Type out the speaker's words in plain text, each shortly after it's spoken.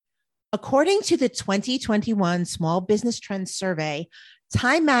According to the 2021 Small Business Trends Survey,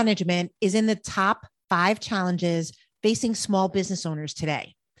 time management is in the top 5 challenges facing small business owners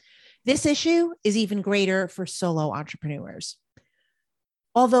today. This issue is even greater for solo entrepreneurs.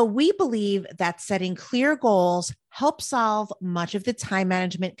 Although we believe that setting clear goals helps solve much of the time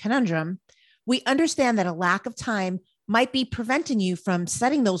management conundrum, we understand that a lack of time might be preventing you from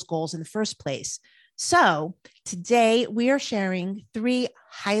setting those goals in the first place. So today we are sharing 3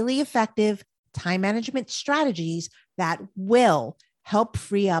 highly effective time management strategies that will help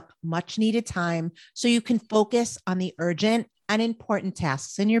free up much needed time so you can focus on the urgent and important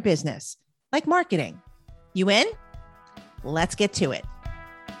tasks in your business, like marketing. You in? Let's get to it.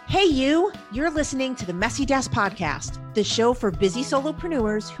 Hey, you're listening to the Messy Desk Podcast, the show for busy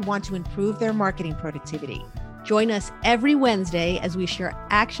solopreneurs who want to improve their marketing productivity. Join us every Wednesday as we share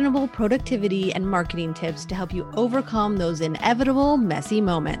actionable productivity and marketing tips to help you overcome those inevitable messy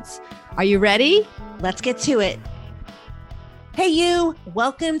moments. Are you ready? Let's get to it. Hey, you.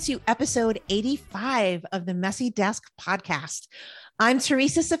 Welcome to episode 85 of the Messy Desk Podcast. I'm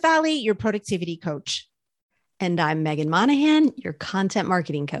Teresa Cefali, your productivity coach. And I'm Megan Monahan, your content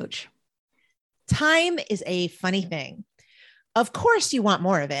marketing coach. Time is a funny thing. Of course, you want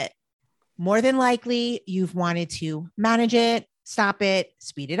more of it. More than likely, you've wanted to manage it, stop it,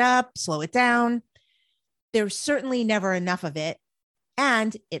 speed it up, slow it down. There's certainly never enough of it,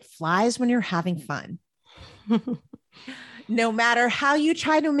 and it flies when you're having fun. No matter how you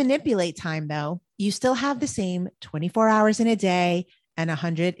try to manipulate time, though, you still have the same 24 hours in a day and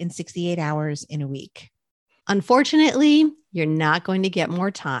 168 hours in a week. Unfortunately, you're not going to get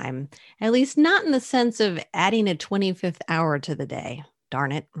more time, at least not in the sense of adding a 25th hour to the day.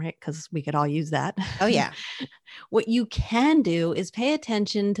 Darn it, right? Because we could all use that. Oh, yeah. What you can do is pay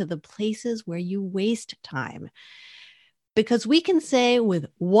attention to the places where you waste time. Because we can say with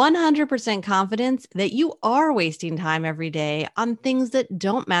 100% confidence that you are wasting time every day on things that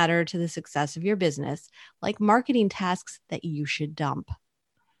don't matter to the success of your business, like marketing tasks that you should dump.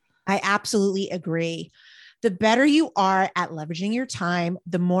 I absolutely agree. The better you are at leveraging your time,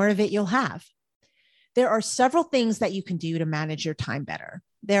 the more of it you'll have. There are several things that you can do to manage your time better.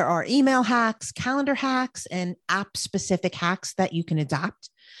 There are email hacks, calendar hacks, and app-specific hacks that you can adopt.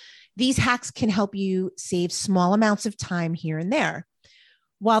 These hacks can help you save small amounts of time here and there.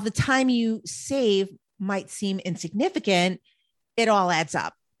 While the time you save might seem insignificant, it all adds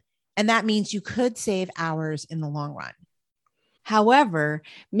up. And that means you could save hours in the long run. However,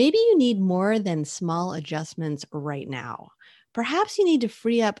 maybe you need more than small adjustments right now. Perhaps you need to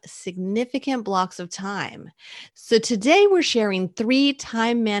free up significant blocks of time. So today we're sharing 3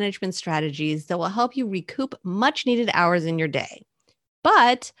 time management strategies that will help you recoup much needed hours in your day.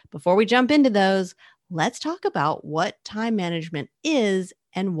 But before we jump into those, let's talk about what time management is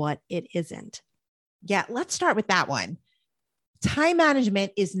and what it isn't. Yeah, let's start with that one. Time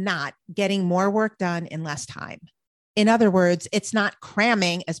management is not getting more work done in less time. In other words, it's not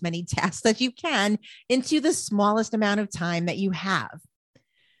cramming as many tasks as you can into the smallest amount of time that you have.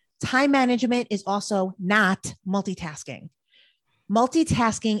 Time management is also not multitasking.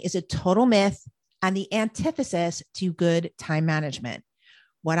 Multitasking is a total myth and the antithesis to good time management.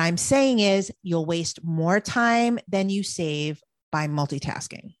 What I'm saying is you'll waste more time than you save by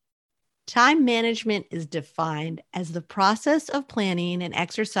multitasking. Time management is defined as the process of planning and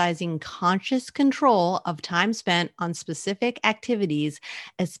exercising conscious control of time spent on specific activities,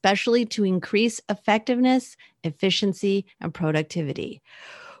 especially to increase effectiveness, efficiency, and productivity.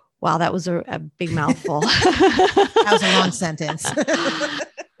 Wow, that was a big mouthful. That was a long sentence.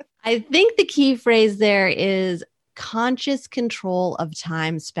 I think the key phrase there is conscious control of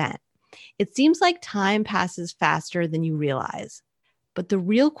time spent. It seems like time passes faster than you realize. But the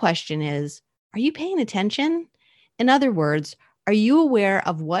real question is, are you paying attention? In other words, are you aware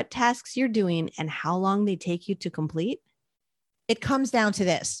of what tasks you're doing and how long they take you to complete? It comes down to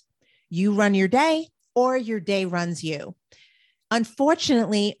this. You run your day or your day runs you.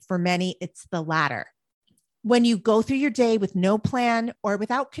 Unfortunately, for many, it's the latter. When you go through your day with no plan or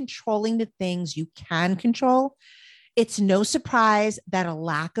without controlling the things you can control, it's no surprise that a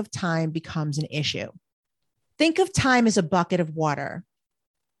lack of time becomes an issue. Think of time as a bucket of water.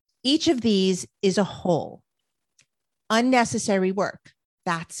 Each of these is a hole. Unnecessary work,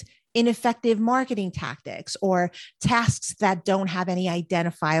 that's ineffective marketing tactics or tasks that don't have any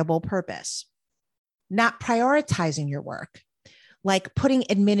identifiable purpose. Not prioritizing your work, like putting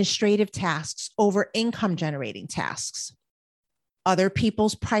administrative tasks over income generating tasks. Other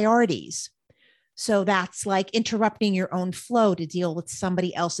people's priorities. So that's like interrupting your own flow to deal with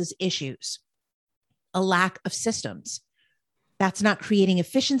somebody else's issues. A lack of systems. That's not creating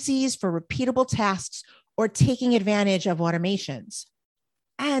efficiencies for repeatable tasks or taking advantage of automations.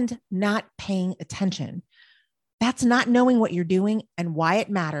 And not paying attention. That's not knowing what you're doing and why it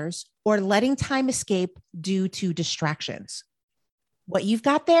matters, or letting time escape due to distractions. What you've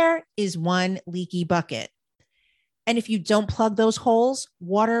got there is one leaky bucket. And if you don't plug those holes,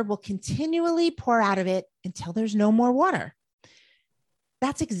 water will continually pour out of it until there's no more water.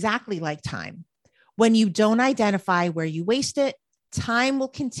 That's exactly like time. When you don't identify where you waste it, time will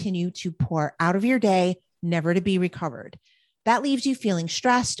continue to pour out of your day, never to be recovered. That leaves you feeling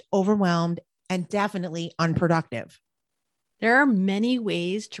stressed, overwhelmed, and definitely unproductive. There are many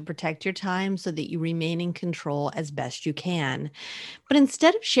ways to protect your time so that you remain in control as best you can. But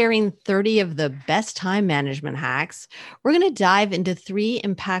instead of sharing 30 of the best time management hacks, we're going to dive into 3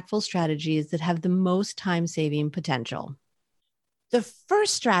 impactful strategies that have the most time-saving potential. The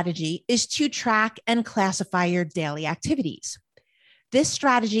first strategy is to track and classify your daily activities. This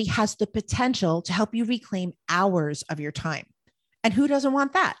strategy has the potential to help you reclaim hours of your time. And who doesn't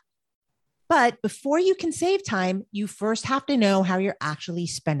want that? But before you can save time, you first have to know how you're actually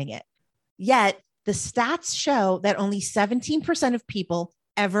spending it. Yet, the stats show that only 17% of people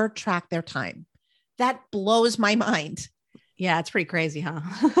ever track their time. That blows my mind. Yeah, it's pretty crazy, huh?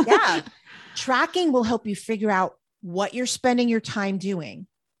 Yeah. Tracking will help you figure out what you're spending your time doing.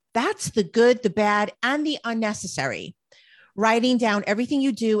 That's the good, the bad, and the unnecessary. Writing down everything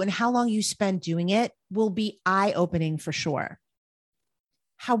you do and how long you spend doing it will be eye-opening for sure.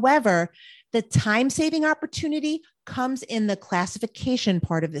 However, the time-saving opportunity comes in the classification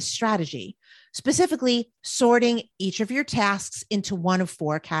part of this strategy, specifically sorting each of your tasks into one of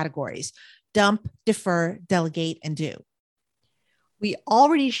 4 categories: dump, defer, delegate, and do. We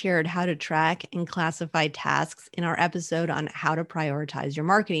already shared how to track and classify tasks in our episode on how to prioritize your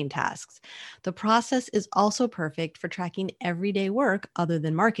marketing tasks. The process is also perfect for tracking everyday work other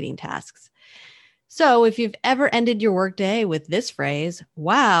than marketing tasks. So if you've ever ended your workday with this phrase,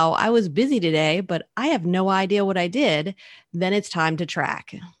 "Wow, I was busy today, but I have no idea what I did," then it's time to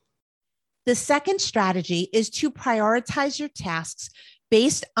track. The second strategy is to prioritize your tasks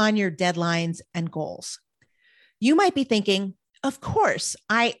based on your deadlines and goals. You might be thinking, of course,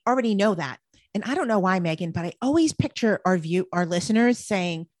 I already know that. And I don't know why, Megan, but I always picture our listeners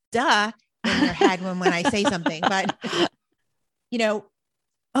saying, duh, in their head when I say something. But,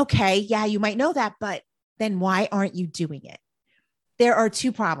 okay, yeah, you might know that, but then why aren't you doing it? There are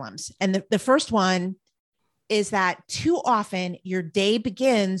 2 problems. And the first one is that too often your day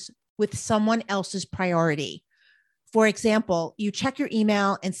begins with someone else's priority. For example, you check your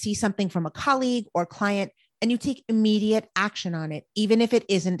email and see something from a colleague or client, and you take immediate action on it, even if it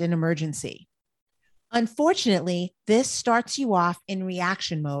isn't an emergency. Unfortunately, this starts you off in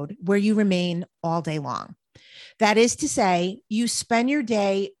reaction mode where you remain all day long. That is to say, you spend your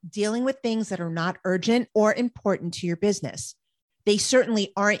day dealing with things that are not urgent or important to your business. They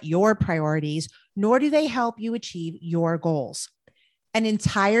certainly aren't your priorities, nor do they help you achieve your goals. An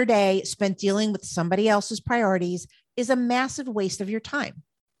entire day spent dealing with somebody else's priorities is a massive waste of your time.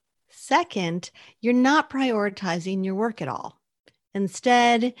 Second, you're not prioritizing your work at all.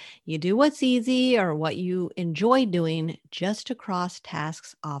 Instead, you do what's easy or what you enjoy doing just to cross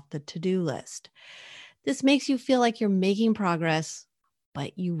tasks off the to-do list. This makes you feel like you're making progress,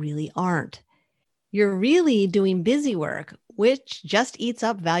 but you really aren't. You're really doing busy work, which just eats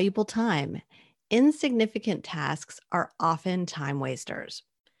up valuable time. Insignificant tasks are often time wasters.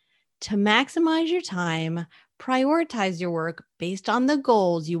 To maximize your time, prioritize your work based on the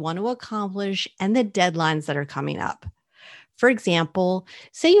goals you want to accomplish and the deadlines that are coming up. For example,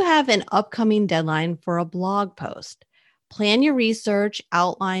 say you have an upcoming deadline for a blog post. Plan your research,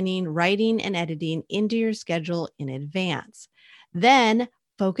 outlining, writing, and editing into your schedule in advance. Then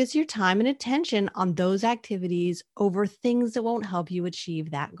focus your time and attention on those activities over things that won't help you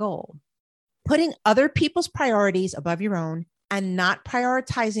achieve that goal. Putting other people's priorities above your own and not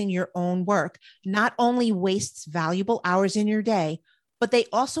prioritizing your own work not only wastes valuable hours in your day, but they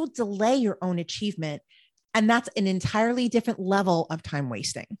also delay your own achievement. And that's an entirely different level of time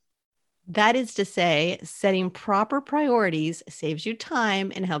wasting. That is to say, setting proper priorities saves you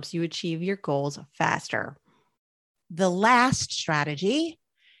time and helps you achieve your goals faster. The last strategy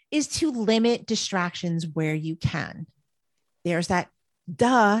is to limit distractions where you can. There's that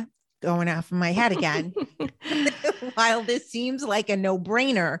duh going off in my head again. While this seems like a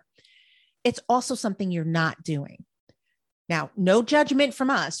no-brainer, it's also something you're not doing. Now, no judgment from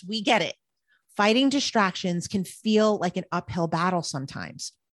us. We get it. Fighting distractions can feel like an uphill battle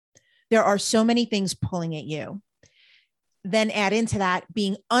sometimes. There are so many things pulling at you. Then add into that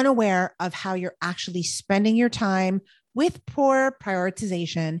being unaware of how you're actually spending your time, With poor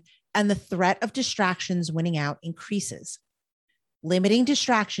prioritization and the threat of distractions winning out increases. Limiting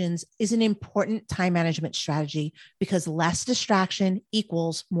distractions is an important time management strategy because less distraction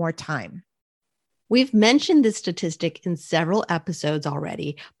equals more time. We've mentioned this statistic in several episodes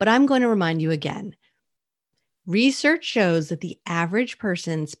already, but I'm going to remind you again. Research shows that the average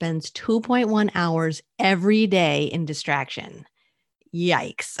person spends 2.1 hours every day in distraction.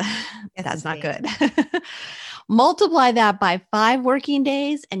 Yikes. That's not good. Multiply that by 5 working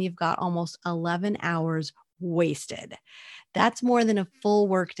days, and you've got almost 11 hours wasted. That's more than a full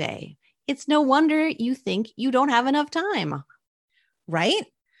workday. It's no wonder you think you don't have enough time. Right?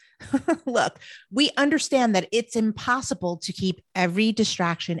 Look, we understand that it's impossible to keep every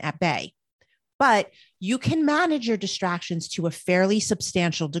distraction at bay, but you can manage your distractions to a fairly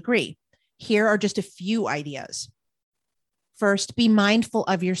substantial degree. Here are just a few ideas. First, be mindful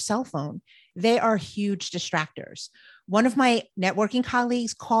of your cell phone. They are huge distractors. One of my networking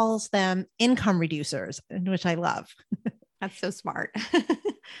colleagues calls them income reducers, which I love. That's so smart.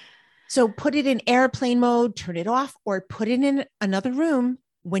 So put it in airplane mode, turn it off, or put it in another room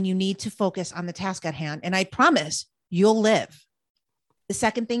when you need to focus on the task at hand. And I promise you'll live. The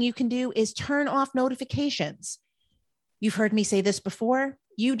second thing you can do is turn off notifications. You've heard me say this before.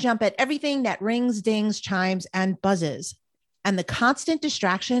 You jump at everything that rings, dings, chimes, and buzzes. And the constant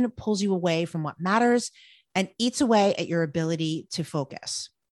distraction pulls you away from what matters and eats away at your ability to focus.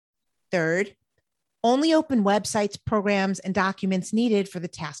 Third, only open websites, programs, and documents needed for the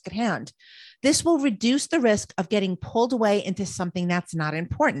task at hand. This will reduce the risk of getting pulled away into something that's not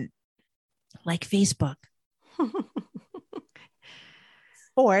important, like Facebook.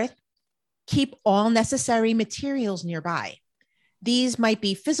 Fourth, keep all necessary materials nearby. These might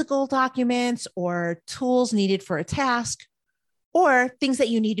be physical documents or tools needed for a task, or things that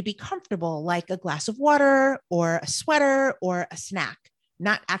you need to be comfortable, like a glass of water or a sweater or a snack.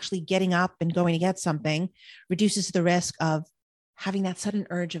 Not actually getting up and going to get something reduces the risk of having that sudden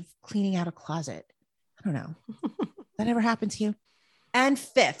urge of cleaning out a closet. I don't know. That ever happened to you? And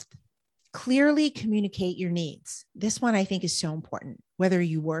fifth, clearly communicate your needs. This one I think is so important. Whether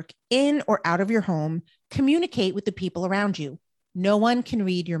you work in or out of your home, communicate with the people around you. No one can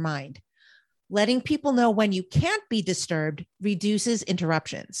read your mind. Letting people know when you can't be disturbed reduces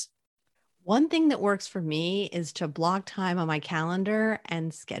interruptions. One thing that works for me is to block time on my calendar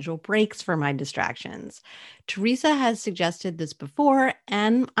and schedule breaks for my distractions. Teresa has suggested this before,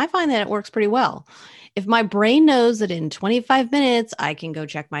 and I find that it works pretty well. If my brain knows that in 25 minutes, I can go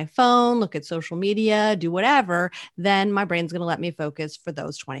check my phone, look at social media, do whatever, then my brain's going to let me focus for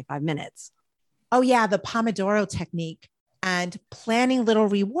those 25 minutes. Oh yeah, the Pomodoro technique and planning little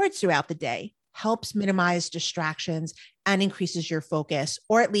rewards throughout the day helps minimize distractions and increases your focus,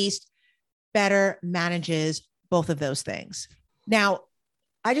 or at least better manages both of those things. Now,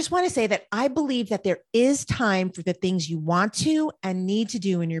 I just want to say that I believe that there is time for the things you want to and need to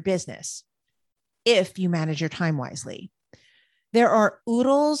do in your business if you manage your time wisely. There are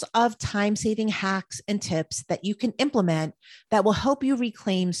oodles of time-saving hacks and tips that you can implement that will help you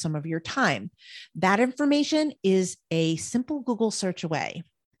reclaim some of your time. That information is a simple Google search away.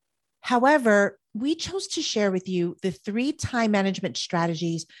 However, we chose to share with you the 3 time management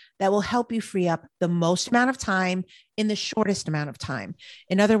strategies that will help you free up the most amount of time in the shortest amount of time.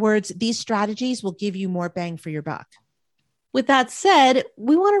 In other words, these strategies will give you more bang for your buck. With that said,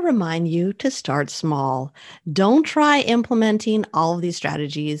 we want to remind you to start small. Don't try implementing all of these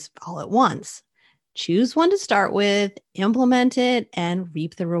strategies all at once. Choose one to start with, implement it, and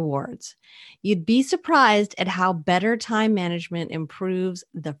reap the rewards. You'd be surprised at how better time management improves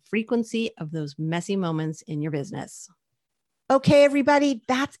the frequency of those messy moments in your business. Okay, everybody,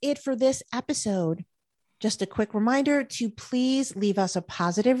 that's it for this episode. Just a quick reminder to please leave us a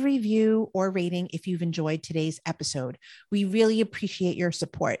positive review or rating if you've enjoyed today's episode. We really appreciate your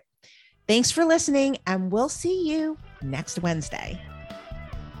support. Thanks for listening, and we'll see you next Wednesday.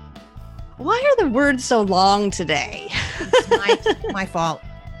 Why are the words so long today? It's my fault.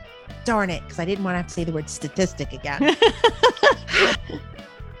 Darn it, because I didn't want to have to say the word statistic again.